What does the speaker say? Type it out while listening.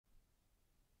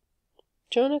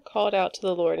Jonah called out to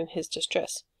the Lord in his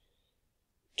distress.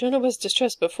 Jonah was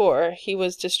distressed before. He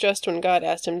was distressed when God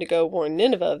asked him to go warn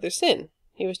Nineveh of their sin.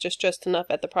 He was distressed enough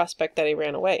at the prospect that he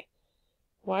ran away.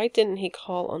 Why didn't he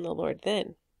call on the Lord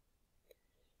then?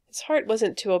 His heart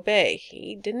wasn't to obey.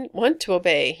 He didn't want to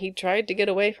obey. He tried to get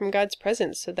away from God's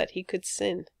presence so that he could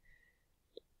sin.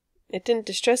 It didn't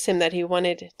distress him that he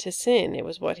wanted to sin. It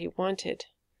was what he wanted.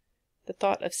 The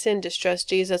thought of sin distressed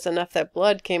Jesus enough that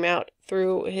blood came out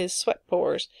through his sweat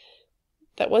pores.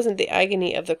 That wasn't the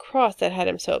agony of the cross that had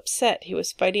him so upset. He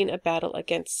was fighting a battle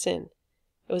against sin.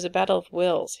 It was a battle of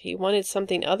wills. He wanted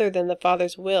something other than the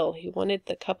Father's will. He wanted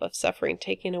the cup of suffering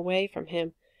taken away from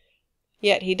him.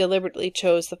 Yet he deliberately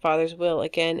chose the Father's will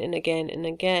again and again and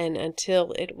again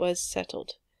until it was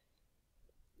settled.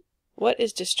 What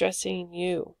is distressing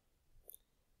you?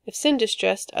 If sin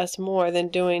distressed us more than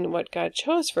doing what God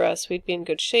chose for us, we'd be in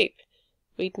good shape.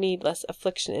 We'd need less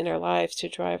affliction in our lives to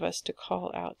drive us to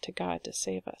call out to God to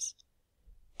save us.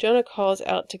 Jonah calls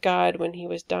out to God when he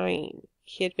was dying.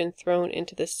 He had been thrown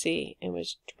into the sea and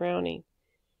was drowning.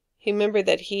 He remembered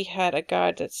that he had a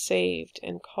God that saved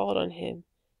and called on him,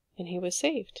 and he was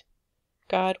saved.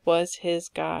 God was his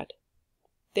God.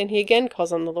 Then he again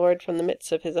calls on the Lord from the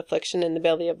midst of his affliction in the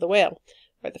belly of the whale,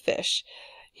 or the fish.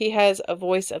 He has a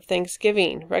voice of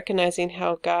thanksgiving, recognizing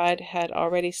how God had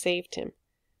already saved him.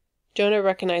 Jonah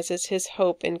recognizes his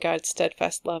hope in God's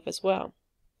steadfast love as well.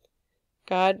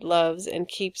 God loves and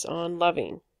keeps on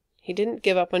loving. He didn't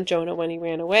give up on Jonah when he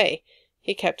ran away.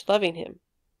 He kept loving him.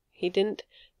 He didn't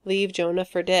leave Jonah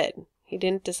for dead. He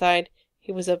didn't decide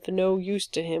he was of no use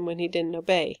to him when he didn't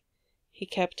obey. He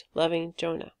kept loving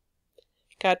Jonah.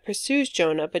 God pursues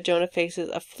Jonah, but Jonah faces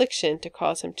affliction to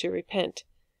cause him to repent.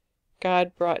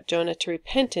 God brought Jonah to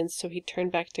repentance, so he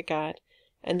turned back to God,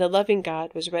 and the loving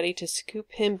God was ready to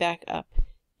scoop him back up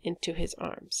into his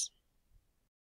arms.